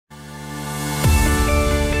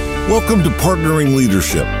Welcome to Partnering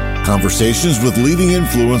Leadership, conversations with leading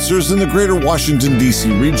influencers in the greater Washington, D.C.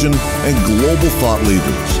 region and global thought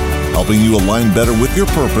leaders, helping you align better with your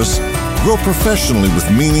purpose, grow professionally with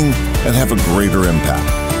meaning, and have a greater impact.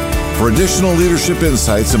 For additional leadership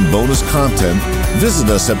insights and bonus content, visit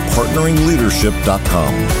us at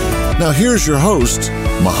partneringleadership.com. Now here's your host,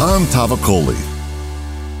 Mahan Tavakoli.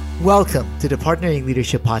 Welcome to the Partnering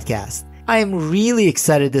Leadership Podcast. I am really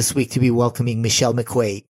excited this week to be welcoming Michelle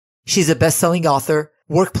McQuaid. She's a best-selling author,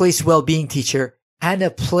 workplace well-being teacher, and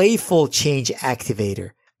a playful change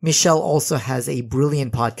activator. Michelle also has a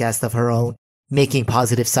brilliant podcast of her own, Making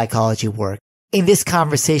Positive Psychology Work. In this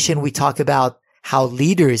conversation, we talk about how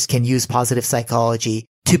leaders can use positive psychology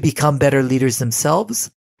to become better leaders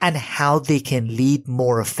themselves and how they can lead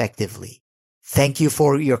more effectively. Thank you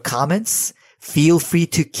for your comments. Feel free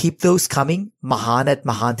to keep those coming.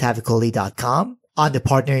 mahan@mahantavakoli.com. On the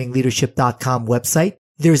partneringleadership.com website,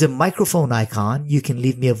 there's a microphone icon. You can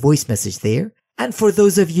leave me a voice message there. And for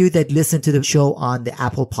those of you that listen to the show on the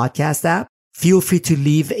Apple Podcast app, feel free to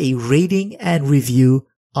leave a rating and review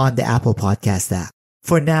on the Apple Podcast app.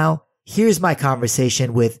 For now, here's my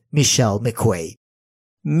conversation with Michelle McQuaid.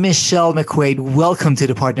 Michelle McQuaid, welcome to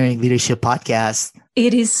the Partnering Leadership Podcast.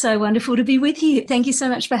 It is so wonderful to be with you. Thank you so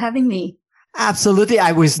much for having me. Absolutely.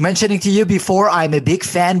 I was mentioning to you before, I'm a big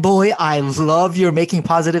fanboy. I love your Making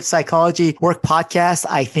Positive Psychology Work podcast.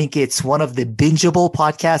 I think it's one of the bingeable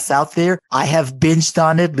podcasts out there. I have binged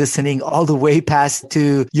on it, listening all the way past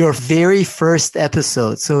to your very first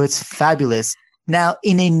episode. So it's fabulous. Now,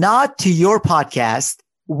 in a nod to your podcast,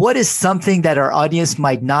 what is something that our audience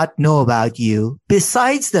might not know about you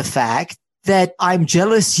besides the fact that I'm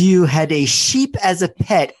jealous you had a sheep as a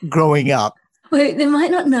pet growing up? Well, they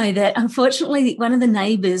might not know that, unfortunately, one of the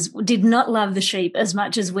neighbours did not love the sheep as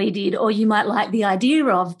much as we did, or you might like the idea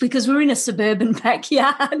of, because we're in a suburban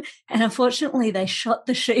backyard, and unfortunately they shot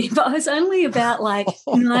the sheep. I was only about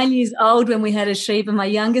 9 years old when we had a sheep, and my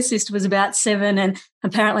younger sister was about 7, and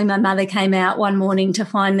apparently my mother came out one morning to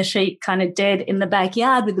find the sheep kind of dead in the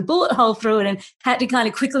backyard with a bullet hole through it, and had to kind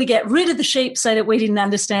of quickly get rid of the sheep so that we didn't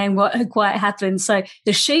understand what had quite happened. So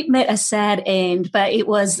the sheep met a sad end, but it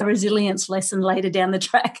was a resilience lesson later down the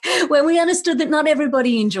track when we understood that not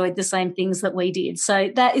everybody enjoyed the same things that we did.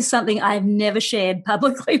 So that is something I've never shared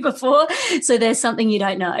publicly before. So there's something you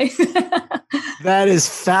don't know. That is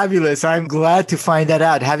fabulous. I'm glad to find that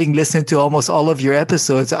out. Having listened to almost all of your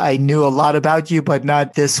episodes, I knew a lot about you, but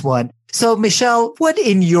not this one. So, Michelle, what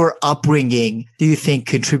in your upbringing do you think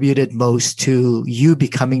contributed most to you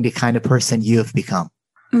becoming the kind of person you have become?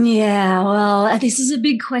 Yeah, well, this is a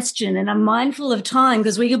big question, and I'm mindful of time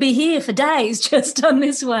because we could be here for days just on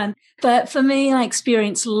this one. But for me, I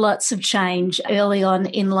experienced lots of change early on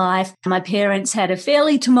in life. My parents had a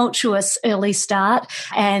fairly tumultuous early start,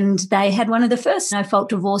 and they had one of the first no-fault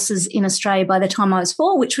divorces in Australia by the time I was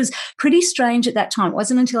 4, which was pretty strange at that time. It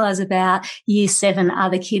wasn't until I was about year 7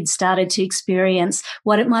 other kids started to experience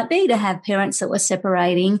what it might be to have parents that were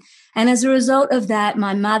separating. And as a result of that,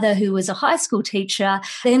 my mother, who was a high school teacher,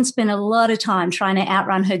 then spent a lot of time trying to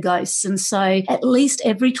outrun her ghosts. And so at least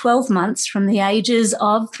every 12 months from the ages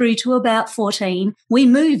of through to about 14, we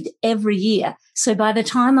moved every year. So by the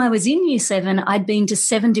time I was in year 7, I'd been to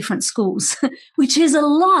 7 different schools, which is a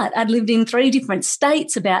lot. I'd lived in 3 different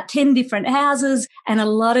states, about 10 different houses, and a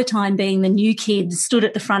lot of time being the new kid stood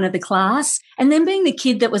at the front of the class, and then being the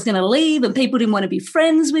kid that was going to leave and people didn't want to be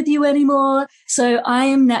friends with you anymore. So I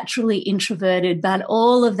am naturally introverted, but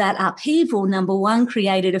all of that upheaval, number 1,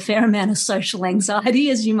 created a fair amount of social anxiety,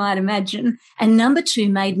 as you might imagine, and number 2,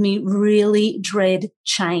 made me really dread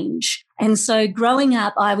change. And so growing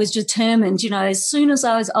up, I was determined, as soon as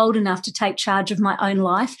I was old enough to take charge of my own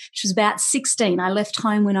life, which was about 16, I left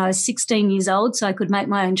home when I was 16 years old so I could make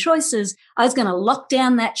my own choices. I was going to lock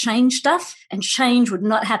down that change stuff and change would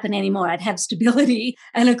not happen anymore. I'd have stability.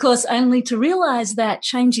 And of course, only to realize that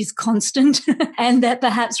change is constant and that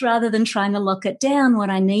perhaps rather than trying to lock it down,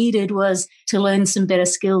 what I needed was to learn some better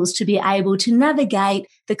skills to be able to navigate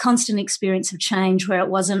the constant experience of change where it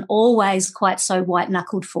wasn't always quite so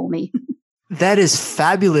white-knuckled for me. That is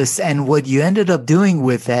fabulous. And what you ended up doing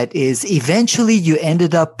with that is eventually you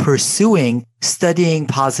ended up pursuing studying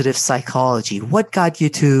positive psychology. What got you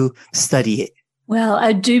to study it? Well,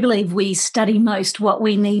 I do believe we study most what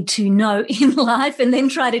we need to know in life and then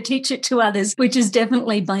try to teach it to others, which has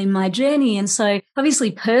definitely been my journey. And so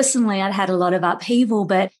obviously personally, I'd had a lot of upheaval,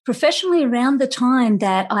 but professionally around the time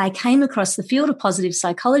that I came across the field of positive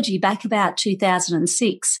psychology back about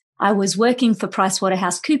 2006, I was working for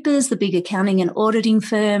PricewaterhouseCoopers, the big accounting and auditing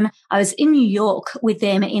firm. I was in New York with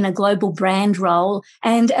them in a global brand role.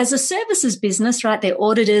 And as a services business, right, they're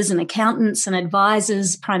auditors and accountants and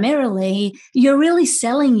advisors primarily, you're really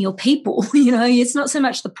selling your people. It's not so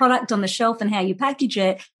much the product on the shelf and how you package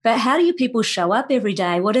it, but how do your people show up every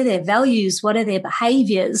day? What are their values? What are their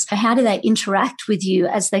behaviors? How do they interact with you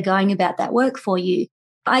as they're going about that work for you?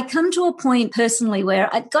 I come to a point personally where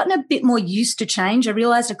I'd gotten a bit more used to change. I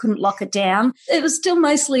realized I couldn't lock it down. It was still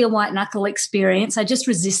mostly a white knuckle experience. I just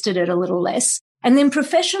resisted it a little less. And then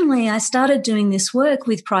professionally, I started doing this work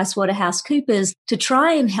with PricewaterhouseCoopers to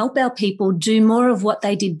try and help our people do more of what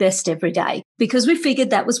they did best every day, because we figured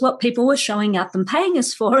that was what people were showing up and paying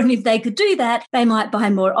us for. And if they could do that, they might buy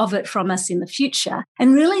more of it from us in the future.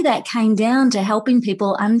 And really that came down to helping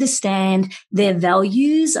people understand their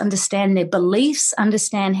values, understand their beliefs,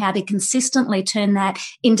 understand how to consistently turn that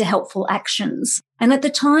into helpful actions. And at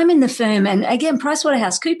the time in the firm, and again,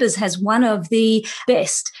 PricewaterhouseCoopers has one of the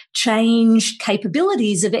best change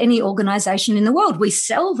capabilities of any organization in the world. We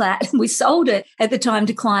sell that. We sold it at the time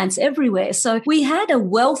to clients everywhere. So we had a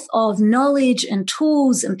wealth of knowledge and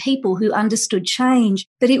tools and people who understood change,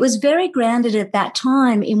 but it was very grounded at that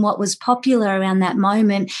time in what was popular around that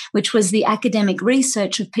moment, which was the academic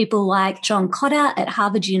research of people like John Cotter at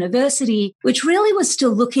Harvard University, which really was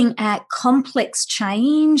still looking at complex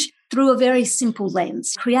change through a very simple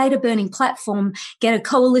lens. Create a burning platform, get a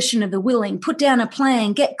coalition of the willing, put down a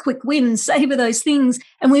plan, get quick wins, savor those things.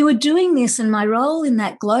 And we were doing this, and my role in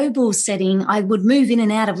that global setting, I would move in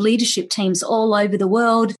and out of leadership teams all over the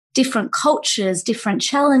world, different cultures, different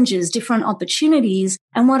challenges, different opportunities.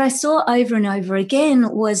 And what I saw over and over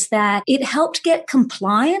again was that it helped get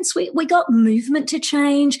compliance. We got movement to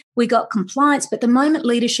change. We got compliance. But the moment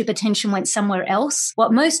leadership attention went somewhere else,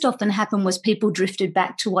 what most often happened was people drifted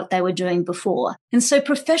back to what they were doing before. And so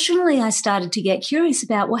professionally, I started to get curious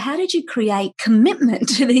about, well, how did you create commitment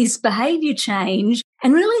to this behavior change?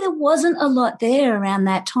 And really, there wasn't a lot there around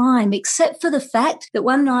that time, except for the fact that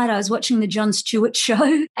one night I was watching the Jon Stewart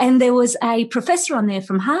show, and there was a professor on there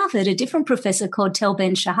from Harvard, a different professor called Tel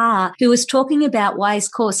Ben-Shahar, who was talking about why his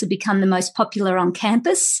course had become the most popular on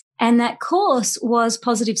campus. And that course was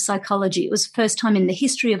positive psychology. It was the first time in the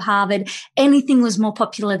history of Harvard anything was more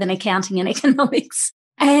popular than accounting and economics.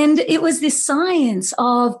 And it was this science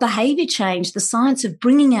of behavior change, the science of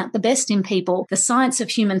bringing out the best in people, the science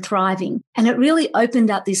of human thriving. And it really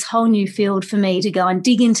opened up this whole new field for me to go and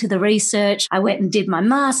dig into the research. I went and did my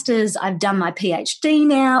master's. I've done my PhD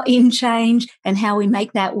now in change and how we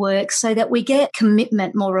make that work so that we get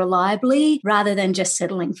commitment more reliably rather than just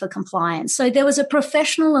settling for compliance. So there was a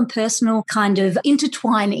professional and personal kind of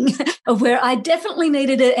intertwining of where I definitely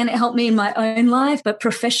needed it and it helped me in my own life. But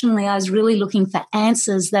professionally, I was really looking for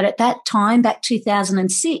answers that at that time, back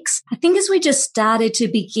 2006, I think as we just started to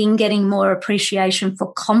begin getting more appreciation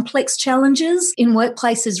for complex challenges in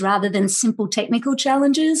workplaces rather than simple technical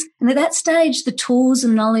challenges. And at that stage, the tools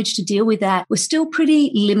and knowledge to deal with that were still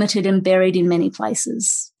pretty limited and buried in many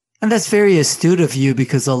places. And that's very astute of you,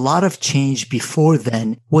 because a lot of change before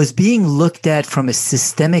then was being looked at from a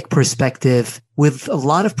systemic perspective with a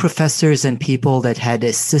lot of professors and people that had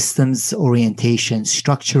a systems orientation,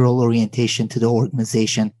 structural orientation to the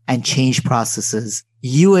organization and change processes.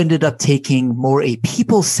 You ended up taking more a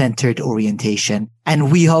people-centered orientation.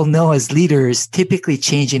 And we all know as leaders, typically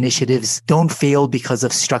change initiatives don't fail because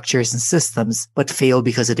of structures and systems, but fail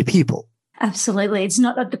because of the people. Absolutely. It's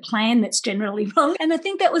not the plan that's generally wrong. And I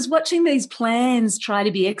think that was watching these plans try to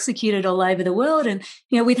be executed all over the world. And,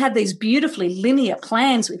 we'd have these beautifully linear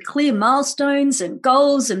plans with clear milestones and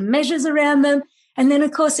goals and measures around them. And then,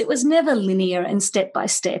 of course, it was never linear and step by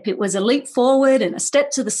step. It was a leap forward and a step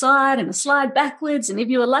to the side and a slide backwards. And if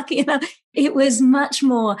you were lucky enough, it was much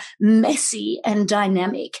more messy and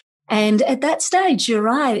dynamic. And at that stage, you're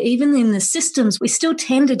right, even in the systems, we still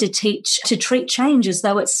tended to treat change as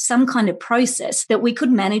though it's some kind of process that we could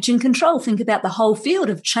manage and control. Think about the whole field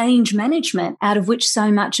of change management, out of which so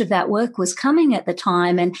much of that work was coming at the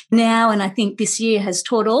time. And now, and I think this year has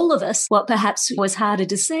taught all of us what perhaps was harder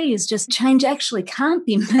to see, is just change actually can't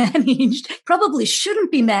be managed, probably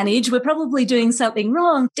shouldn't be managed. We're probably doing something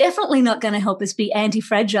wrong. Definitely not going to help us be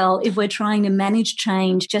anti-fragile if we're trying to manage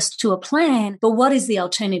change just to a plan. But what is the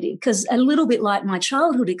alternative? Because a little bit like my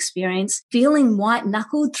childhood experience, feeling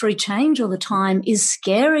white-knuckled through change all the time is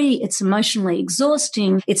scary. It's emotionally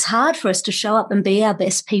exhausting. It's hard for us to show up and be our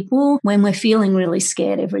best people when we're feeling really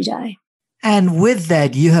scared every day. And with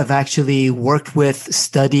that, you have actually worked with,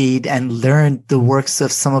 studied, and learned the works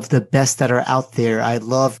of some of the best that are out there. I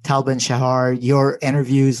love Tal Ben-Shahar, your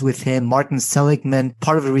interviews with him, Martin Seligman.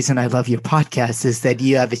 Part of the reason I love your podcast is that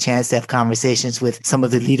you have a chance to have conversations with some of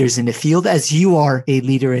the leaders in the field, as you are a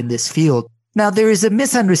leader in this field. Now, there is a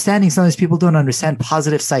misunderstanding. Sometimes people don't understand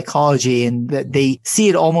positive psychology and that they see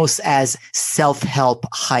it almost as self-help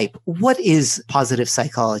hype. What is positive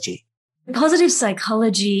psychology? Positive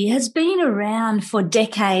psychology has been around for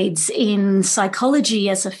decades in psychology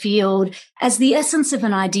as a field, as the essence of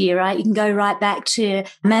an idea, right? You can go right back to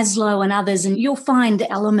Maslow and others, and you'll find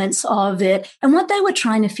elements of it. And what they were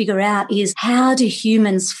trying to figure out is, how do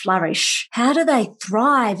humans flourish? How do they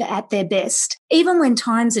thrive at their best? Even when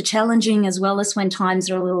times are challenging as well as when times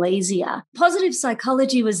are a little easier. Positive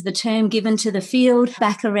psychology was the term given to the field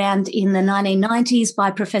back around in the 1990s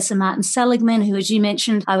by Professor Martin Seligman, who, as you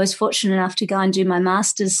mentioned, I was fortunate enough to go and do my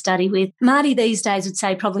master's study with. Marty these days would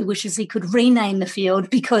say probably wishes he could rename the field,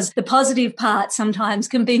 because the positive part sometimes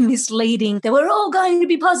can be misleading, that we're all going to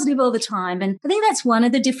be positive all the time. And I think that's one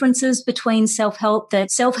of the differences between self-help,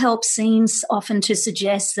 that self-help seems often to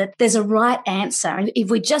suggest that there's a right answer. And if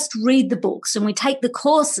we just read the books and we take the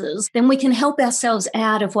courses, then we can help ourselves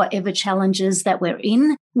out of whatever challenges that we're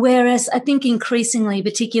in. Whereas I think increasingly,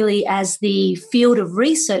 particularly as the field of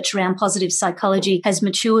research around positive psychology has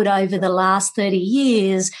matured over the last 30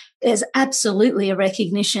 years, there's absolutely a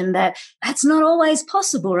recognition that that's not always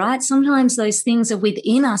possible, right? Sometimes those things are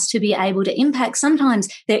within us to be able to impact. Sometimes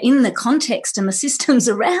they're in the context and the systems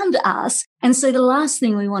around us. And so the last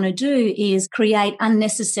thing we want to do is create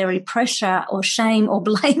unnecessary pressure or shame or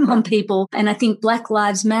blame on people. And I think Black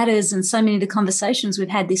Lives Matters and so many of the conversations we've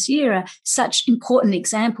had this year are such important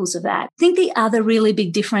examples of that. I think the other really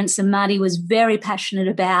big difference, and Marty was very passionate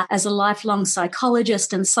about as a lifelong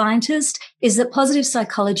psychologist and scientist, is that positive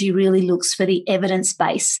psychology really looks for the evidence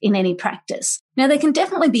base in any practice. Now, there can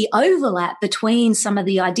definitely be overlap between some of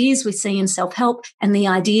the ideas we see in self-help and the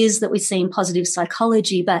ideas that we see in positive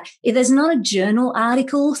psychology. But if there's not a journal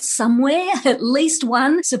article somewhere, at least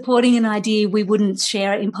one, supporting an idea, we wouldn't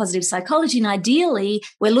share it in positive psychology. And ideally,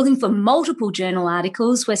 we're looking for multiple journal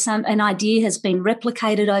articles where an idea has been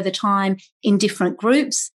replicated over time in different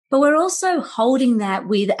groups. But we're also holding that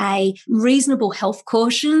with a reasonable health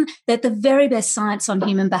caution that the very best science on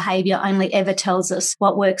human behavior only ever tells us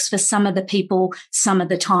what works for some of the people some of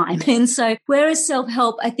the time. And so whereas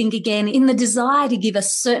self-help, I think, again, in the desire to give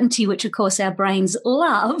us certainty, which of course our brains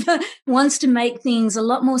love, wants to make things a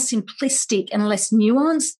lot more simplistic and less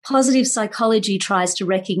nuanced, positive psychology tries to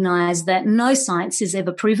recognize that no science is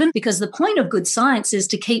ever proven, because the point of good science is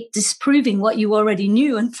to keep disproving what you already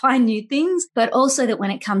knew and find new things, but also that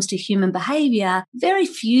when it comes to human behavior, very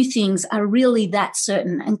few things are really that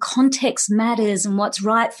certain, and context matters, and what's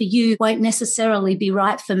right for you won't necessarily be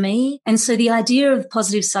right for me. And so the idea of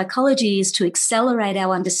positive psychology is to accelerate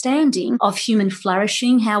our understanding of human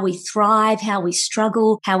flourishing, how we thrive, how we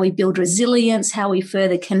struggle, how we build resilience, how we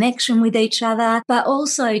further connection with each other, but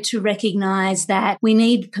also to recognize that we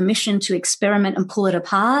need permission to experiment and pull it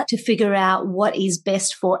apart to figure out what is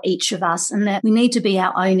best for each of us, and that we need to be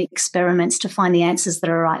our own experiments to find the answers that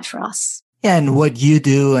are right for us. And what you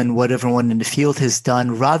do and what everyone in the field has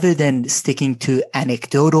done, rather than sticking to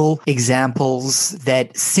anecdotal examples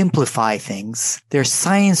that simplify things, they're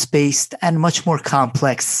science-based and much more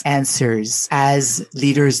complex answers as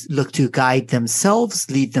leaders look to guide themselves,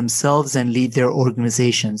 and lead their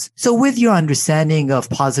organizations. So with your understanding of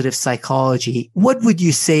positive psychology, what would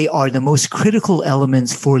you say are the most critical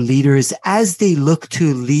elements for leaders as they look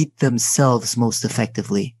to lead themselves most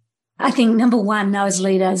effectively? I think number one, now as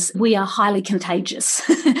leaders, we are highly contagious.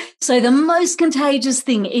 So the most contagious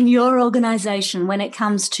thing in your organization when it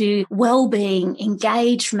comes to well-being,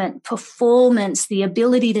 engagement, performance, the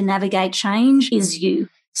ability to navigate change is you.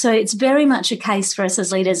 So it's very much a case for us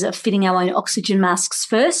as leaders of fitting our own oxygen masks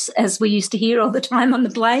first, as we used to hear all the time on the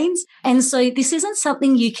planes. And so this isn't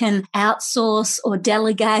something you can outsource or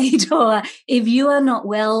delegate, or if you are not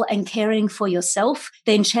well and caring for yourself,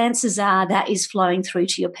 then chances are that is flowing through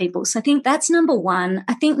to your people. So I think that's number one.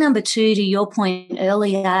 I think number two, to your point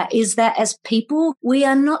earlier, is that as people, we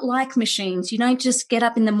are not like machines. You don't just get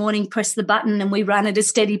up in the morning, press the button, and we run at a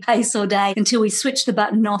steady pace all day until we switch the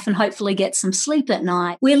button off and hopefully get some sleep at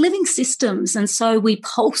night. We're living systems, and so we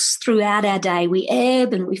pulse throughout our day. We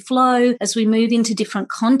ebb and we flow as we move into different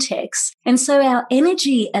contexts. And so our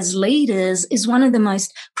energy as leaders is one of the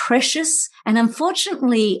most precious and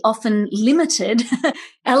unfortunately often limited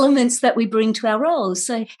elements that we bring to our roles.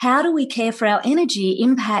 So how do we care for our energy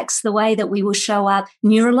impacts the way that we will show up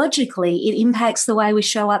neurologically. It impacts the way we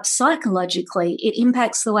show up psychologically. It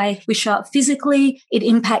impacts the way we show up physically. It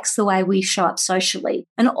impacts the way we show up socially.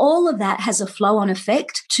 And all of that has a flow-on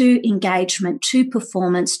effect to engagement, to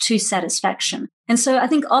performance, to satisfaction. And so I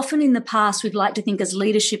think often in the past, we'd like to think as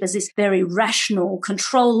leadership as this very rational,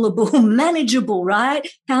 controllable, manageable, right?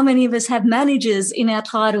 How many of us have managers in our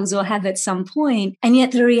titles or have at some point? And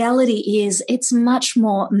yet the reality is it's much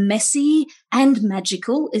more messy and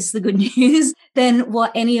magical is the good news than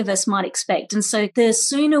what any of us might expect. And so the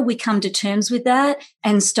sooner we come to terms with that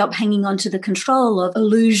and stop hanging on to the control of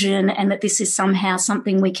illusion and that this is somehow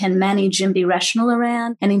something we can manage and be rational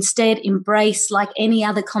around, and instead embrace, like any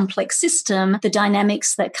other complex system, the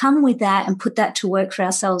dynamics that come with that and put that to work for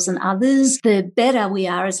ourselves and others, the better we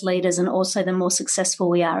are as leaders and also the more successful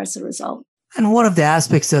we are as a result. And one of the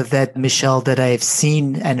aspects of that, Michelle, that I've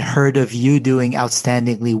seen and heard of you doing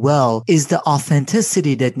outstandingly well is the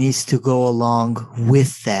authenticity that needs to go along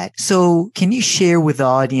with that. So can you share with the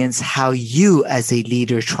audience how you as a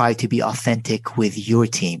leader try to be authentic with your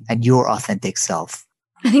team and your authentic self?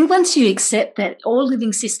 I think once you accept that all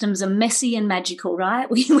living systems are messy and magical, right?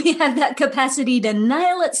 We have that capacity to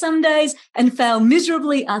nail it some days and fail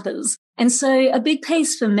miserably others. And so a big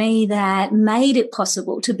piece for me that made it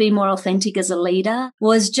possible to be more authentic as a leader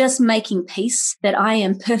was just making peace that I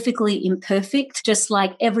am perfectly imperfect, just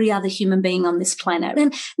like every other human being on this planet.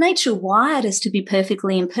 And nature wired us to be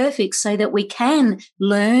perfectly imperfect so that we can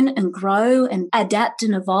learn and grow and adapt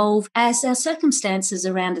and evolve as our circumstances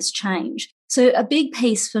around us change. So a big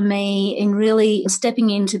piece for me in really stepping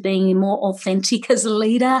into being more authentic as a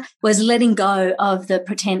leader was letting go of the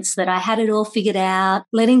pretense that I had it all figured out,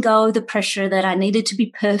 letting go of the pressure that I needed to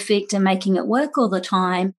be perfect and making it work all the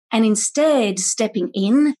time, and instead stepping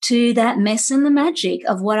in to that mess and the magic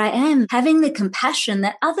of what I am, having the compassion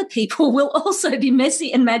that other people will also be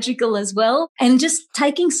messy and magical as well, and just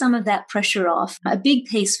taking some of that pressure off. A big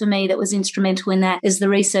piece for me that was instrumental in that is the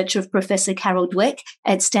research of Professor Carol Dweck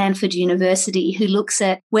at Stanford University, who looks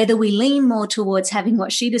at whether we lean more towards having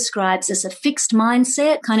what she describes as a fixed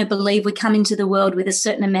mindset, kind of believe we come into the world with a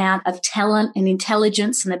certain amount of talent and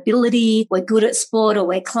intelligence and ability, we're good at sport or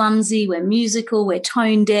we're clumsy, we're musical, we're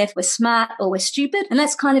tone deaf, we're smart or we're stupid. And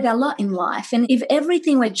that's kind of our lot in life. And if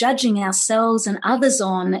everything we're judging ourselves and others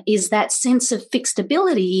on is that sense of fixed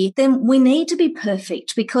ability, then we need to be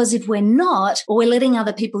perfect, because if we're not, or we're letting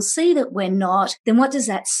other people see that we're not, then what does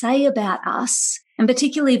that say about us? And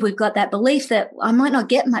particularly if we've got that belief that I might not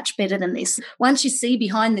get much better than this. Once you see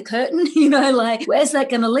behind the curtain, like, where's that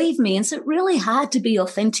going to leave me? And so it's really hard to be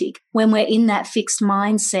authentic when we're in that fixed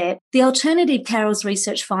mindset. The alternative Carol's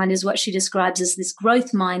research find is what she describes as this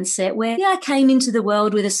growth mindset where, I came into the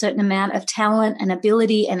world with a certain amount of talent and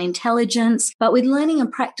ability and intelligence, but with learning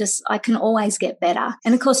and practice, I can always get better.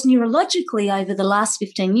 And of course, neurologically over the last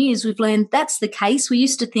 15 years, we've learned that's the case. We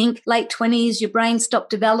used to think late 20s, your brain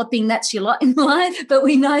stopped developing, that's your lot in life. But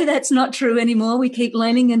we know that's not true anymore. We keep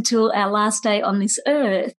learning until our last day on this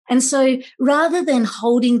earth. And so rather than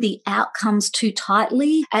holding the outcomes too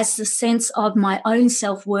tightly as the sense of my own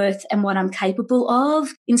self-worth and what I'm capable of,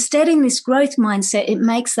 instead in this growth mindset, it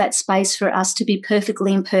makes that space for us to be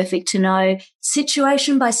perfectly imperfect, to know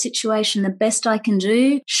situation by situation, the best I can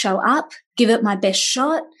do, show up, give it my best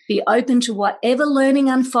shot, be open to whatever learning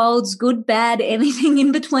unfolds, good, bad, anything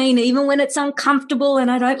in between, even when it's uncomfortable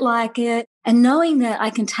and I don't like it. And knowing that I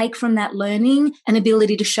can take from that learning an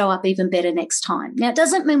ability to show up even better next time. Now, it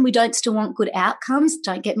doesn't mean we don't still want good outcomes.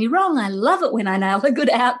 Don't get me wrong. I love it when I nail a good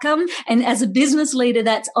outcome. And as a business leader,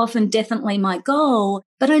 that's often definitely my goal.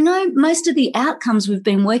 But I know most of the outcomes we've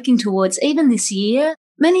been working towards, even this year,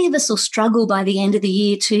 many of us will struggle by the end of the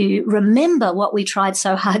year to remember what we tried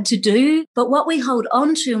so hard to do, but what we hold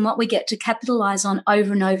on to and what we get to capitalize on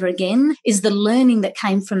over and over again is the learning that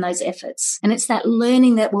came from those efforts. And it's that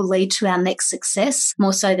learning that will lead to our next success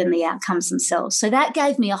more so than the outcomes themselves. So that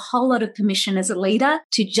gave me a whole lot of permission as a leader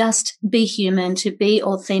to just be human, to be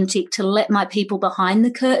authentic, to let my people behind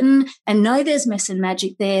the curtain and know there's mess and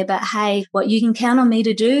magic there. But hey, what you can count on me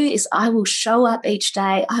to do is I will show up each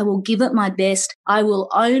day. I will give it my best. I will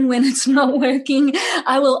own when it's not working.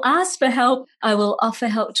 I will ask for help. I will offer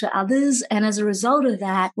help to others. And as a result of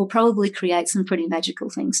that, we'll probably create some pretty magical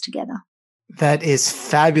things together. That is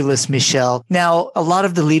fabulous, Michelle. Now, a lot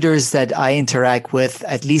of the leaders that I interact with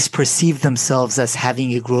at least perceive themselves as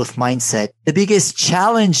having a growth mindset. The biggest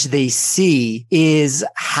challenge they see is,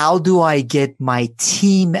 how do I get my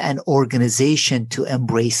team and organization to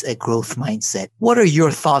embrace a growth mindset? What are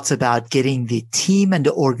your thoughts about getting the team and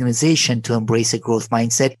the organization to embrace a growth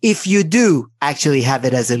mindset if you do actually have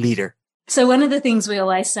it as a leader? So one of the things we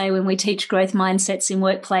always say when we teach growth mindsets in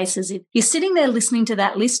workplaces, if you're sitting there listening to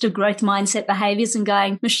that list of growth mindset behaviors and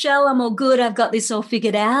going, Michelle, I'm all good, I've got this all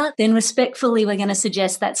figured out, then respectfully, we're going to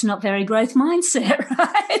suggest that's not very growth mindset,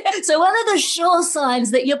 right? So one of the sure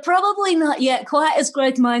signs that you're probably not yet quite as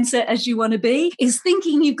growth mindset as you want to be is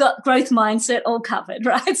thinking you've got growth mindset all covered,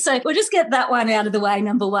 right? So we'll just get that one out of the way,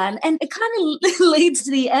 number one. And it kind of leads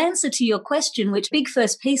to the answer to your question, which big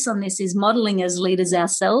first piece on this is modeling as leaders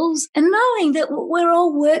ourselves and knowing that we're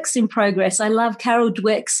all works in progress. I love Carol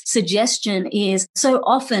Dweck's suggestion is so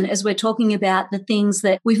often as we're talking about the things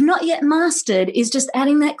that we've not yet mastered is just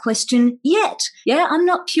adding that question yet. Yeah, I'm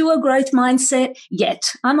not pure growth mindset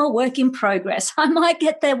yet. I'm a work in progress. I might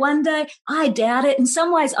get there one day. I doubt it. In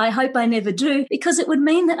some ways, I hope I never do, because it would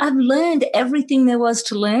mean that I've learned everything there was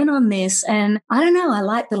to learn on this. And I don't know, I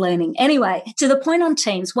like the learning. Anyway, to the point on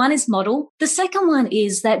teams, one is model. The second one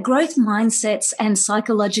is that growth mindsets and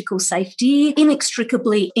psychological safety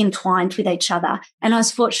inextricably entwined with each other. And I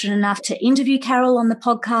was fortunate enough to interview Carol on the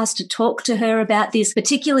podcast to talk to her about this,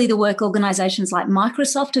 particularly the work organizations like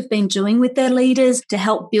Microsoft have been doing with their leaders to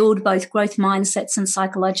help build both growth mindsets and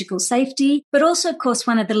psychological safety. But also, of course,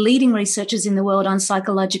 one of the leading researchers in the world on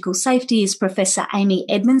psychological safety is Professor Amy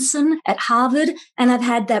Edmondson at Harvard. And I've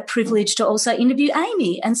had that privilege to also interview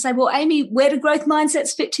Amy and say, well, Amy, where do growth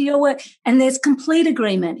mindsets fit to your work? And there's complete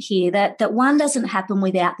agreement here that one doesn't happen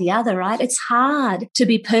without the other, right? It's hard to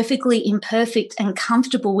be perfectly imperfect and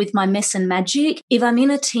comfortable with my mess and magic if I'm in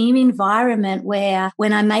a team environment where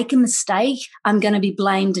when I make a mistake, I'm going to be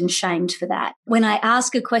blamed and shamed for that. When I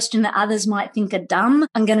ask a question that others might think are dumb,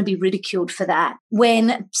 I'm going to be ridiculed for that.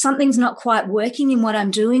 When something's not quite working in what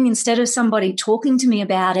I'm doing, instead of somebody talking to me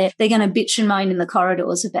about it, they're going to bitch and moan in the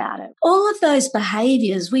corridors about it. All of those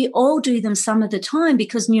behaviors, we all do them some of the time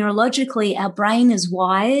because neurologically our brain is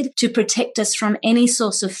wired to protect us from any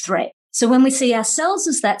source of threat. So when we see ourselves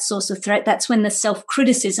as that source of threat, that's when the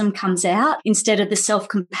self-criticism comes out instead of the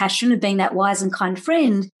self-compassion of being that wise and kind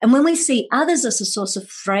friend. And when we see others as a source of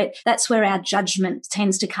threat, that's where our judgment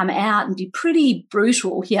tends to come out and be pretty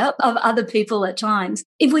brutal, of other people at times.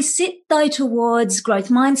 If we sit, though, towards growth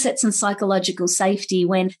mindsets and psychological safety,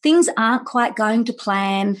 when things aren't quite going to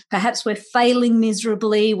plan, perhaps we're failing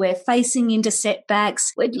miserably, we're facing into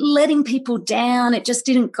setbacks, we're letting people down, it just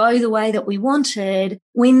didn't go the way that we wanted,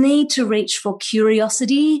 we need to reach for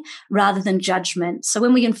curiosity rather than judgment. So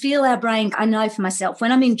when we can feel our brain, I know for myself,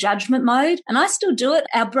 when I'm in judgment mode, and I still do it,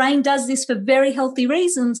 our brain does this for very healthy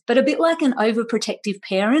reasons, but a bit like an overprotective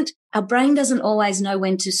parent, our brain doesn't always know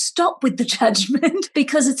when to stop with the judgment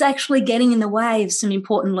because it's actually getting in the way of some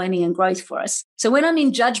important learning and growth for us. So when I'm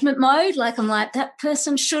in judgment mode, like I'm like, that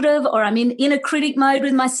person should have, or I'm in inner critic mode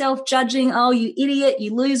with myself judging, oh, you idiot,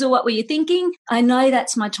 you loser, what were you thinking? I know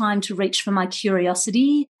that's my time to reach for my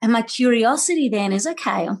curiosity. And my curiosity then is,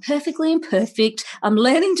 okay, I'm perfectly imperfect. I'm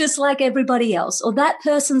learning just like everybody else, or that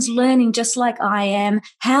person's learning just like I am.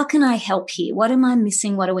 How can I help here? What am I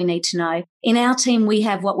missing? What do we need to know? In our team, we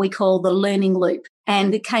have what we call the learning loop.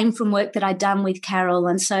 And it came from work that I'd done with Carol.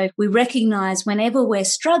 And so we recognize whenever we're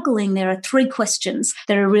struggling, there are 3 questions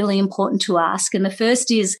that are really important to ask. And the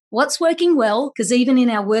first is, what's working well? Because even in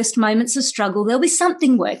our worst moments of struggle, there'll be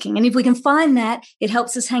something working. And if we can find that, it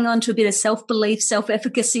helps us hang on to a bit of self-belief,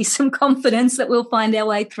 self-efficacy, some confidence that we'll find our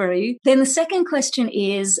way through. Then the second question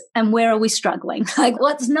is, and where are we struggling? Like,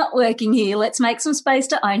 what's not working here? Let's make some space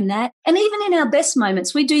to own that. And even in our best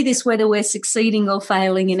moments, we do this whether we're succeeding or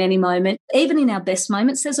failing in any moment. Even in our best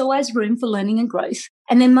moments, there's always room for learning and growth.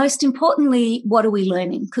 And then most importantly, what are we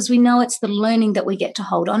learning? Because we know it's the learning that we get to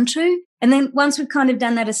hold on to. And then once we've kind of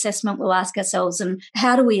done that assessment, we'll ask ourselves, and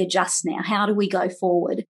how do we adjust now? How do we go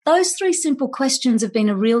forward? Those 3 simple questions have been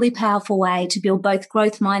a really powerful way to build both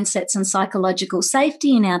growth mindsets and psychological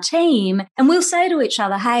safety in our team. And we'll say to each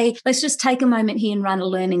other, hey, let's just take a moment here and run a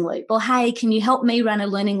learning loop. Or, hey, can you help me run a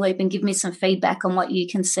learning loop and give me some feedback on what you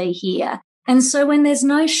can see here? And so when there's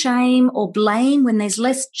no shame or blame, when there's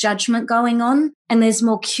less judgment going on, and there's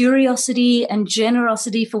more curiosity and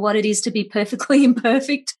generosity for what it is to be perfectly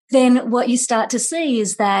imperfect, then what you start to see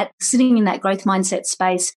is that sitting in that growth mindset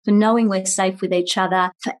space for knowing we're safe with each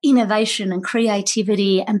other, for innovation and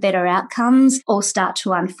creativity and better outcomes all start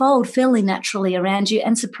to unfold fairly naturally around you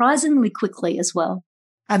and surprisingly quickly as well.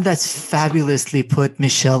 And that's fabulously put,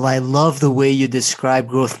 Michelle. I love the way you describe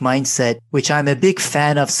growth mindset, which I'm a big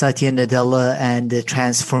fan of Satya Nadella and the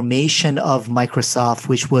transformation of Microsoft,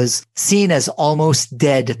 which was seen as almost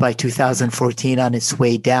dead by 2014 on its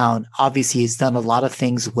way down. Obviously, he's done a lot of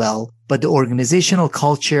things well, but the organizational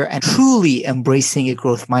culture and truly embracing a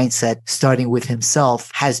growth mindset, starting with himself,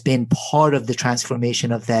 has been part of the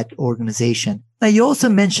transformation of that organization. Now, you also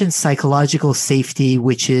mentioned psychological safety,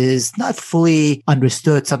 which is not fully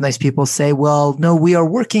understood. Sometimes people say, well, no, we are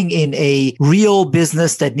working in a real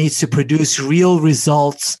business that needs to produce real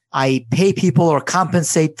results. I pay people or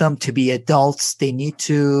compensate them to be adults. They need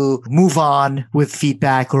to move on with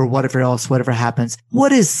feedback or whatever else, whatever happens.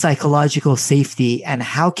 What is psychological safety, and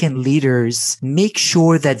how can leaders make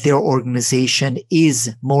sure that their organization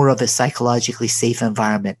is more of a psychologically safe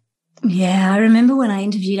environment? Yeah, I remember when I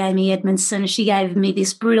interviewed Amy Edmondson, she gave me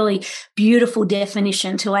this really beautiful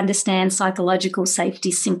definition to understand psychological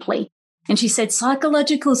safety simply. And she said,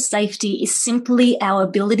 psychological safety is simply our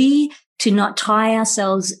ability to not tie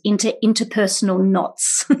ourselves into interpersonal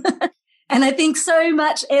knots. And I think so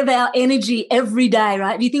much of our energy every day,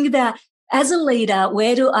 right? If you think about, as a leader,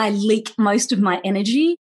 where do I leak most of my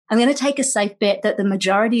energy? I'm going to take a safe bet that the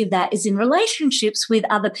majority of that is in relationships with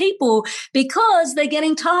other people because they're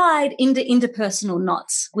getting tied into interpersonal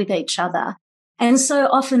knots with each other. And so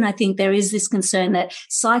often I think there is this concern that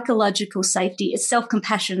psychological safety,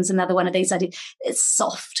 self-compassion is another one of these ideas. It's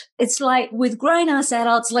soft. It's like with grown-ass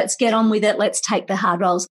adults, let's get on with it. Let's take the hard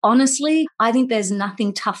roles. Honestly, I think there's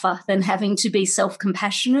nothing tougher than having to be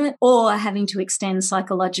self-compassionate or having to extend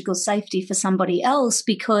psychological safety for somebody else,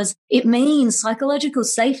 because it means psychological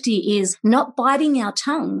safety is not biting our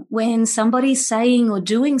tongue when somebody's saying or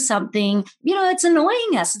doing something, it's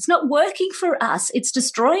annoying us. It's not working for us. It's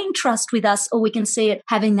destroying trust with us, or we can see it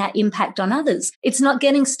having that impact on others. It's not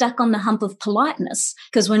getting stuck on the hump of politeness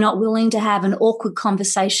because we're not willing to have an awkward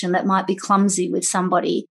conversation that might be clumsy with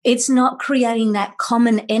somebody. It's not creating that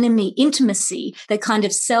common enemy intimacy that kind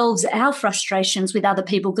of solves our frustrations with other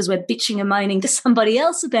people because we're bitching and moaning to somebody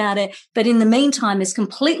else about it. But in the meantime, is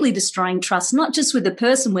completely destroying trust, not just with the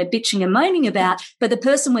person we're bitching and moaning about, but the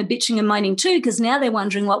person we're bitching and moaning to, because now they're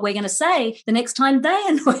wondering what we're going to say the next time they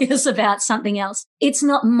annoy us about something else. It's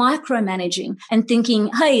not micromanaging and thinking,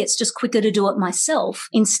 hey, it's just quicker to do it myself.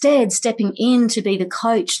 Instead, stepping in to be the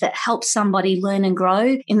coach that helps somebody learn and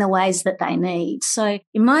grow in the ways that they need. So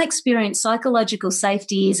in my experience, psychological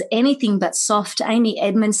safety is anything but soft. Amy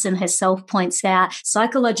Edmondson herself points out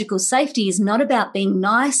psychological safety is not about being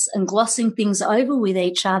nice and glossing things over with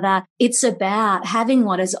each other. It's about having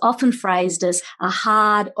what is often phrased as a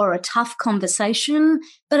hard or a tough conversation.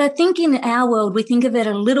 But I think in our world, we think of it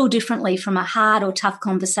a little differently from a hard or tough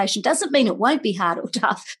conversation. Doesn't mean it won't be hard or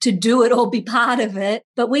tough to do it or be part of it,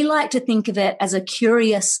 but we like to think of it as a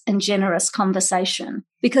curious and generous conversation.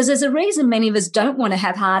 Because there's a reason many of us don't want to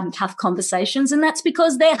have hard and tough conversations, and that's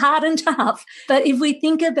because they're hard and tough. But if we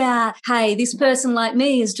think about, hey, this person like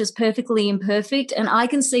me is just perfectly imperfect, and I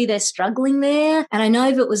can see they're struggling there, and I know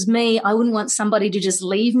if it was me, I wouldn't want somebody to just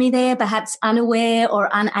leave me there, perhaps unaware or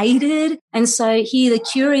unaided. And so here, the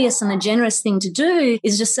curious and the generous thing to do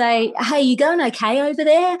is just say, hey, you going okay over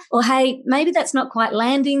there? Or hey, maybe that's not quite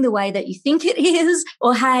landing the way that you think it is.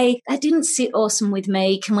 Or hey, that didn't sit awesome with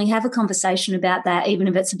me. Can we have a conversation about that, even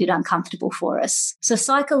if it's a bit uncomfortable for us? So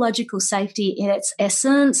psychological safety in its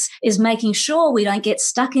essence is making sure we don't get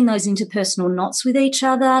stuck in those interpersonal knots with each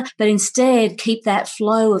other, but instead keep that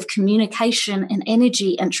flow of communication and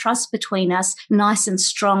energy and trust between us nice and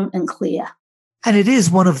strong and clear. And it is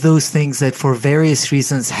one of those things that for various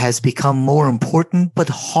reasons has become more important, but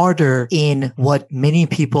harder in what many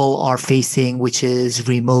people are facing, which is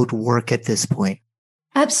remote work at this point.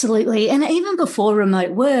 Absolutely. And even before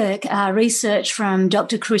remote work, research from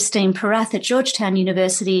Dr. Christine Porath at Georgetown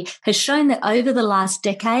University has shown that over the last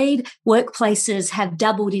decade, workplaces have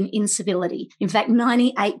doubled in incivility. In fact,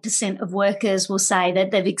 98% of workers will say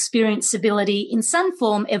that they've experienced civility in some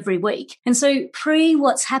form every week. And so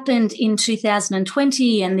what's happened in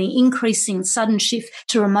 2020 and the increasing sudden shift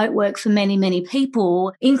to remote work for many, many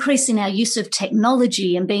people, increase in our use of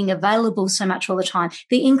technology and being available so much all the time,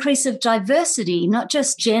 the increase of diversity, not just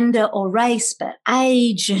gender or race, but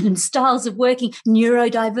age and styles of working,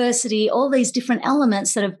 neurodiversity, all these different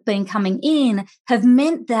elements that have been coming in have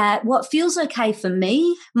meant that what feels okay for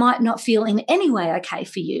me might not feel in any way okay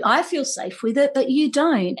for you. I feel safe with it, but you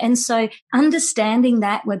don't. And so understanding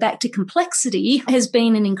that we're back to complexity has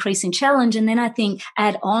been an increasing challenge. And then I think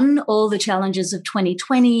add on all the challenges of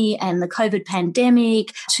 2020 and the COVID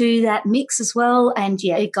pandemic to that mix as well. And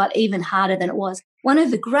yeah, it got even harder than it was. one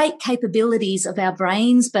of the great capabilities of our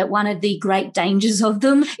brains, but one of the great dangers of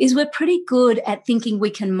them is we're pretty good at thinking we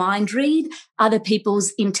can mind read other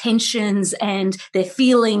people's intentions and their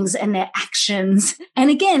feelings and their actions. And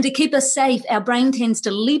again, to keep us safe, our brain tends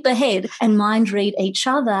to leap ahead and mind read each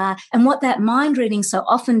other. And what that mind reading so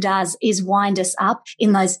often does is wind us up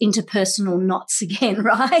in those interpersonal knots again,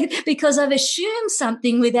 right? Because I've assumed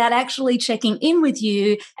something without actually checking in with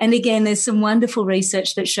you. And again, there's some wonderful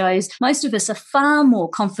research that shows most of us are far more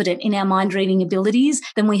confident in our mind reading abilities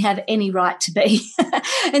than we have any right to be.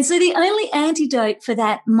 And so the only antidote for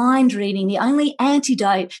that mind reading, the only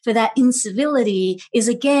antidote for that incivility is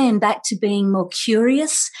again back to being more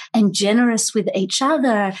curious and generous with each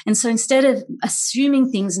other. And so instead of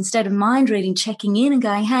assuming things, instead of mind reading, checking in and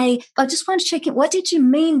going, hey, I just want to check in. What did you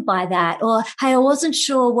mean by that? Or, hey, I wasn't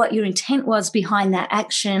sure what your intent was behind that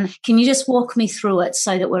action. Can you just walk me through it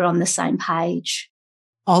so that we're on the same page?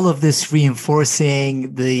 All of this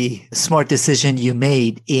reinforcing the smart decision you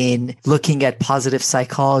made in looking at positive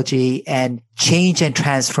psychology and change and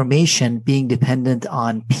transformation being dependent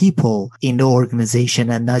on people in the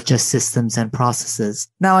organization and not just systems and processes.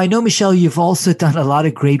 Now, I know, Michelle, you've also done a lot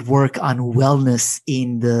of great work on wellness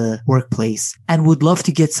in the workplace and would love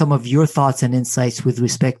to get some of your thoughts and insights with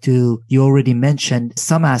respect to, you already mentioned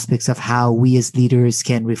some aspects of how we as leaders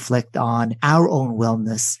can reflect on our own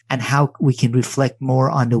wellness and how we can reflect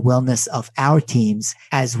more on the wellness of our teams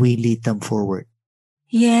as we lead them forward.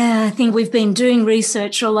 Yeah, I think we've been doing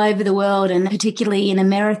research all over the world and particularly in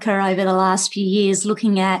America over the last few years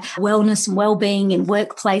looking at wellness and well-being in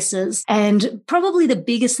workplaces. And probably the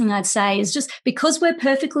biggest thing I'd say is just because we're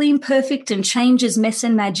perfectly imperfect and change is mess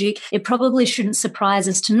and magic, it probably shouldn't surprise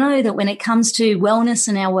us to know that when it comes to wellness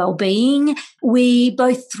and our well-being, we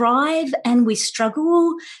both thrive and we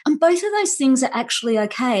struggle. And both of those things are actually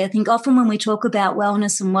okay. I think often when we talk about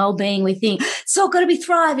wellness and well-being, we think it's all got to be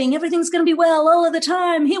thriving. Everything's going to be well all of the time.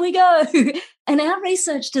 Here we go. And our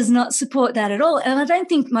research does not support that at all. And I don't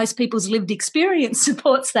think most people's lived experience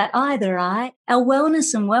supports that either, right? Our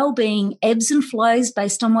wellness and well-being ebbs and flows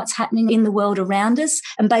based on what's happening in the world around us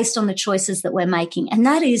and based on the choices that we're making. And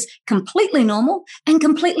that is completely normal and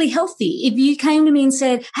completely healthy. If you came to me and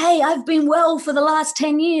said, hey, I've been well for the last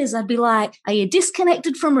 10 years, I'd be like, are you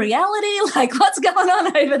disconnected from reality? Like, what's going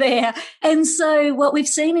on over there? And so what we've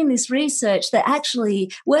seen in this research that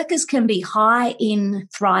actually workers can be high in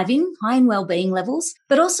thriving, high in well-being levels,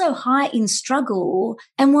 but also high in struggle.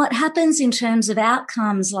 And what happens in terms of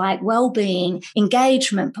outcomes like well-being,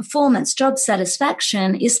 engagement, performance, job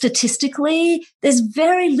satisfaction is statistically, there's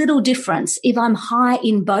very little difference if I'm high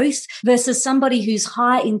in both versus somebody who's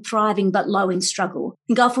high in thriving but low in struggle. I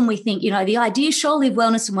think often we think, the idea, sure, live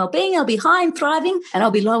wellness and well-being, I'll be high in thriving and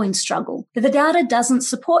I'll be low in struggle. But the data doesn't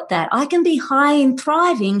support that. I can be high in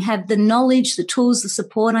thriving, have the knowledge, the tools, the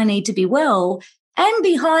support I need to be well, and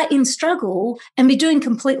be high in struggle and be doing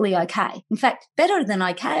completely okay. In fact, better than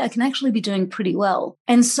okay, I can actually be doing pretty well.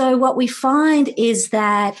 And so what we find is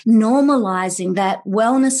that normalizing that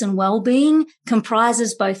wellness and well-being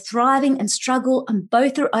comprises both thriving and struggle, and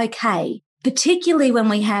both are okay, particularly when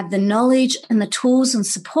we have the knowledge and the tools and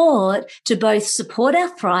support to both support our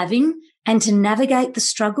thriving and to navigate the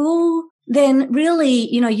struggle. Then really,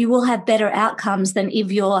 you will have better outcomes than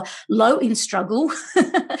if you're low in struggle,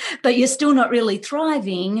 but you're still not really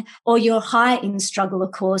thriving, or you're high in struggle,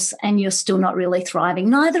 of course, and you're still not really thriving.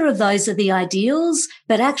 Neither of those are the ideals,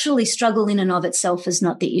 but actually struggle in and of itself is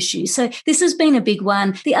not the issue. So this has been a big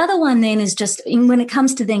one. The other one then is just when it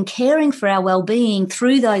comes to then caring for our well-being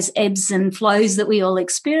through those ebbs and flows that we all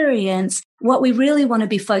experience, what we really want to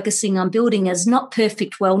be focusing on building is not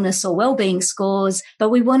perfect wellness or well-being scores, but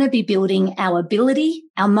we want to be building our ability,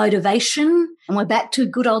 our motivation, and we're back to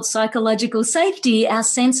good old psychological safety, our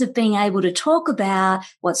sense of being able to talk about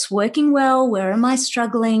what's working well, where am I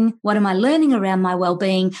struggling, what am I learning around my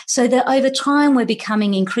well-being, so that over time we're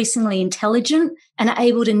becoming increasingly intelligent and are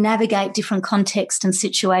able to navigate different contexts and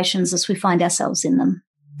situations as we find ourselves in them.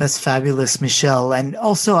 That's fabulous, Michelle. And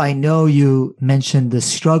also, I know you mentioned the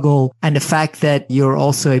struggle and the fact that you're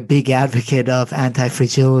also a big advocate of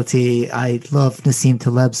anti-fragility. I love Nassim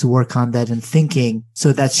Taleb's work on that and thinking.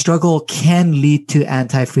 So that struggle can lead to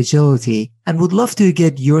anti-fragility. And would love to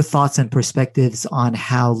get your thoughts and perspectives on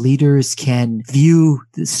how leaders can view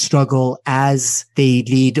the struggle as they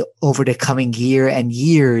lead over the coming year and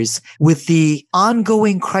years. With the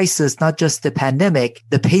ongoing crisis, not just the pandemic,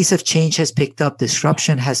 the pace of change has picked up,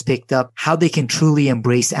 disruption has picked up, how they can truly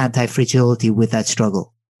embrace anti-fragility with that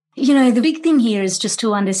struggle. The big thing here is just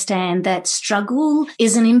to understand that struggle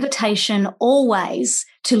is an invitation always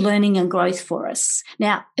to learning and growth for us.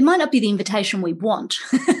 Now, it might not be the invitation we want.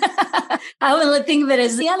 I want to think of it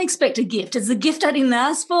as the unexpected gift. It's the gift I didn't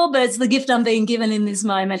ask for, but it's the gift I'm being given in this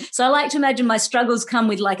moment. So I like to imagine my struggles come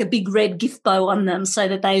with like a big red gift bow on them so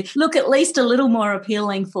that they look at least a little more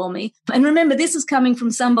appealing for me. And remember, this is coming from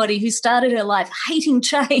somebody who started her life hating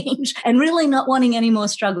change and really not wanting any more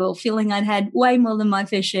struggle, feeling I'd had way more than my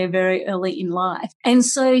fair share very early in life. And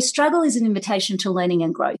so struggle is an invitation to learning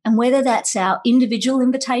and growth. And whether that's our individual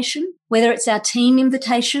invitation, whether it's our team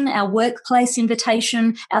invitation, our workplace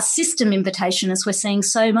invitation, our system invitation, as we're seeing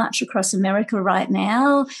so much across America right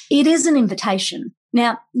now, it is an invitation.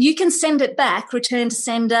 Now, you can send it back, return to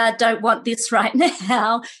sender, don't want this right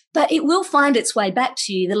now, but it will find its way back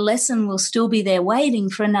to you. The lesson will still be there waiting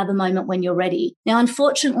for another moment when you're ready. Now,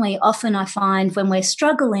 unfortunately, often I find when we're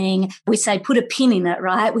struggling, we say put a pin in it,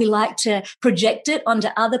 right? We like to project it onto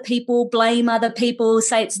other people, blame other people,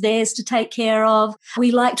 say it's theirs to take care of.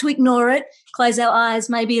 We like to ignore it, close our eyes,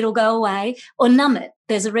 maybe it'll go away, or numb it.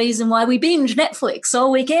 There's a reason why we binge Netflix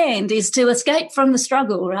all weekend is to escape from the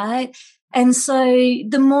struggle, right? And so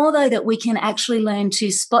the more, though, that we can actually learn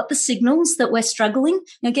to spot the signals that we're struggling.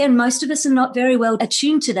 Again, most of us are not very well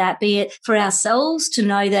attuned to that, be it for ourselves to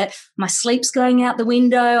know that my sleep's going out the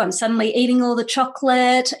window, I'm suddenly eating all the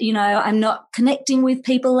chocolate, I'm not connecting with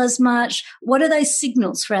people as much. What are those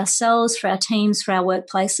signals for ourselves, for our teams, for our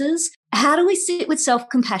workplaces? How do we sit with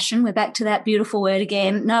self-compassion? We're back to that beautiful word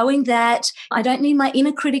again, knowing that I don't need my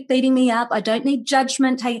inner critic beating me up. I don't need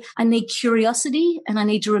judgment. I need curiosity, and I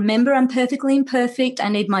need to remember I'm perfectly imperfect. I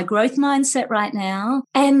need my growth mindset right now.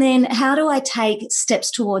 And then how do I take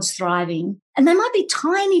steps towards thriving? And they might be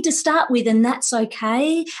tiny to start with, and that's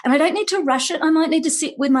okay. And I don't need to rush it. I might need to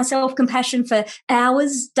sit with my self-compassion for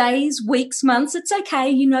hours, days, weeks, months. It's okay.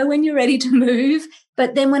 You know when you're ready to move.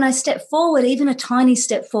 But then when I step forward, even a tiny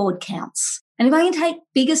step forward counts. And if I can take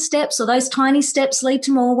bigger steps or those tiny steps lead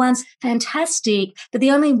to more ones, fantastic. But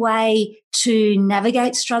the only way to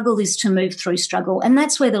navigate struggle is to move through struggle. And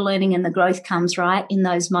that's where the learning and the growth comes, right, in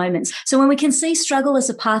those moments. So when we can see struggle as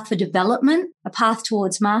a path for development, a path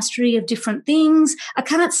towards mastery of different things, I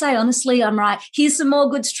cannot say, honestly, I'm right, here's some more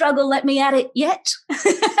good struggle, let me at it yet.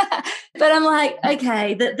 But I'm like,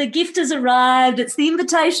 okay, the gift has arrived. It's the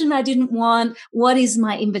invitation I didn't want. What is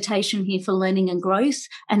my invitation here for learning and growth?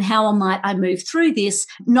 And how might I move through this,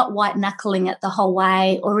 not white knuckling it the whole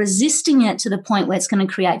way or resisting it to the point where it's going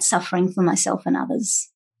to create suffering for myself and others.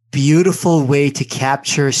 Beautiful way to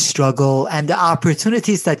capture struggle and the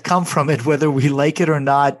opportunities that come from it, whether we like it or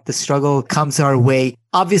not, the struggle comes our way.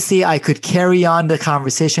 Obviously, I could carry on the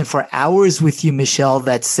conversation for hours with you, Michelle.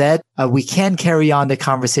 That said, we can carry on the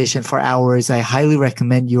conversation for hours. I highly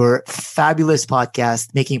recommend your fabulous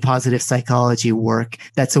podcast, Making Positive Psychology Work.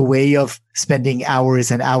 That's a way of spending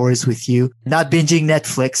hours and hours with you, not binging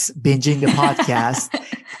Netflix, binging the podcast.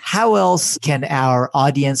 How else can our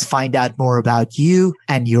audience find out more about you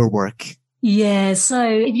and your work? Yeah. So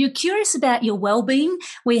if you're curious about your well-being,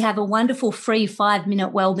 we have a wonderful free 5-minute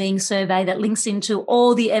well-being survey that links into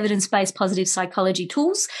all the evidence-based positive psychology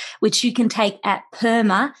tools, which you can take at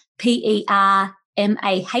PERMAH,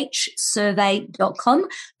 survey.com,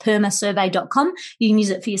 permasurvey.com. You can use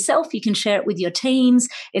it for yourself. You can share it with your teams.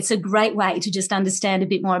 It's a great way to just understand a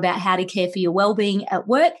bit more about how to care for your well-being at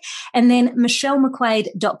work. And then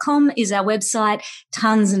michellemcquaid.com is our website.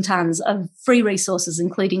 Tons and tons of free resources,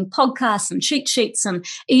 including podcasts and cheat sheets and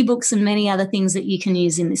ebooks and many other things that you can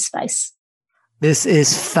use in this space. This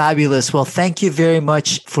is fabulous. Well, thank you very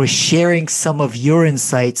much for sharing some of your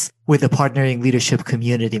insights with the Partnering Leadership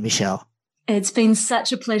community, Michelle. It's been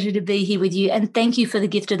such a pleasure to be here with you. And thank you for the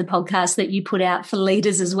gift of the podcast that you put out for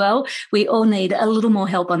leaders as well. We all need a little more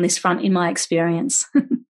help on this front, in my experience.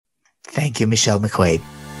 Thank you, Michelle McQuaid.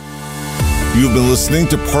 You've been listening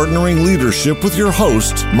to Partnering Leadership with your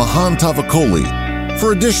host, Mahan Tavakoli.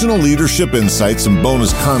 For additional leadership insights and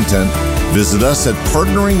bonus content, visit us at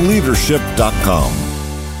partneringleadership.com.